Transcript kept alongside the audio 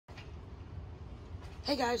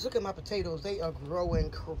Hey guys, look at my potatoes. They are growing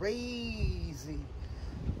crazy.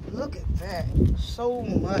 Look at that. So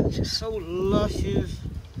much. So luscious.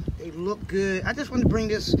 They look good. I just want to bring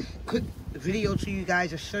this quick video to you guys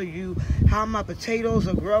to show you how my potatoes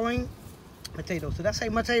are growing. Potatoes. Did I say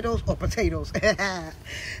potatoes or potatoes?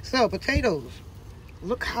 So, potatoes.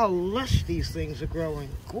 Look how lush these things are growing.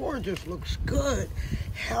 Gorgeous. Looks good.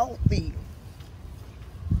 Healthy.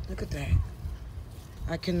 Look at that.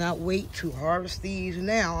 I cannot wait to harvest these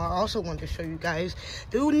now. I also want to show you guys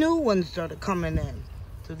the new ones that are coming in.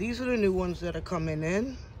 So these are the new ones that are coming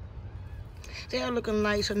in. They are looking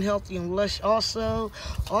nice and healthy and lush also.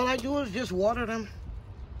 All I do is just water them.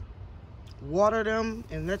 Water them,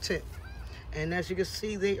 and that's it. And as you can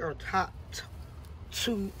see, they are topped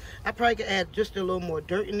to. I probably could add just a little more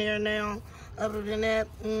dirt in there now. Other than that,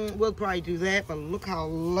 we'll probably do that. But look how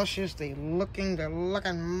luscious they're looking. They're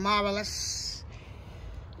looking marvelous,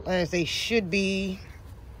 as they should be.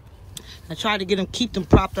 I tried to keep them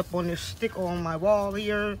propped up on this stick on my wall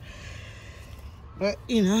here. But,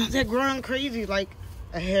 you know, they're growing crazy like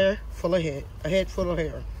a head full of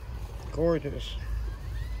hair. Gorgeous.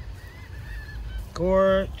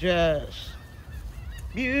 Gorgeous.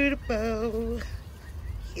 Beautiful.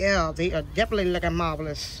 Yeah, they are definitely looking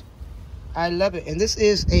marvelous. I love it. And this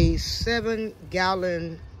is a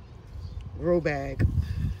 7-gallon grow bag.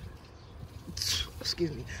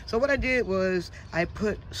 Excuse me. So what I did was I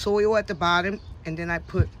put soil at the bottom, and then I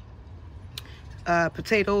put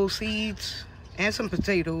potato seeds and some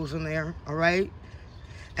potatoes in there, all right?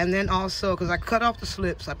 And then also, because I cut off the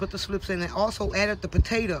slips, I put the slips in and also added the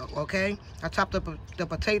potato, okay? I chopped up the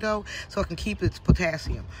potato so I can keep its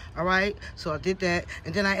potassium, all right? So I did that,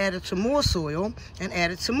 and then I added some more soil and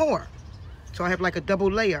added some more. So I have like a double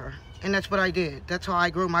layer. And that's what I did. That's how I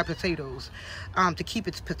grow my potatoes, to keep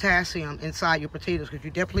its potassium inside your potatoes, because you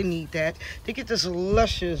definitely need that to get this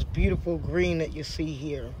luscious, beautiful green that you see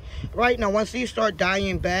here. Right now, once these start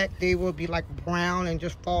dying back, they will be like brown and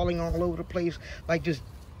just falling all over the place, like just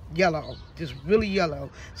yellow, just really yellow.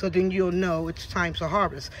 So then you'll know it's time to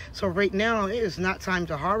harvest. So right now, it is not time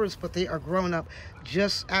to harvest, but they are growing up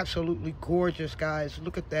just absolutely gorgeous, guys.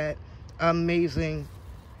 Look at that. Amazing.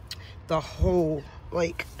 The whole,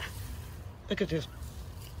 like... Look at this.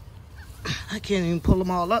 I can't even pull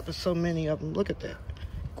them all up. There's so many of them. Look at that.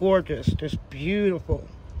 Gorgeous. Just beautiful.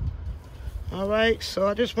 All right. So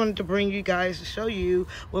I just wanted to bring you guys to show you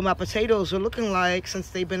what my potatoes are looking like since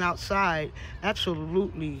they've been outside.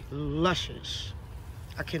 Absolutely luscious.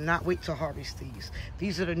 I cannot wait to harvest these.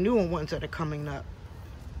 These are the newer ones that are coming up.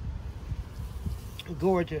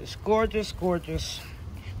 Gorgeous. Gorgeous. Gorgeous.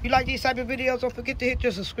 If you like these type of videos, don't forget to hit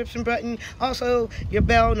your subscription button. Also, your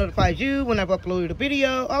bell notifies you when I've uploaded a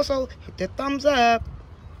video. Also, hit that thumbs up.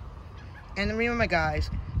 And remember, guys,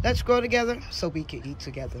 let's grow together so we can eat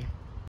together.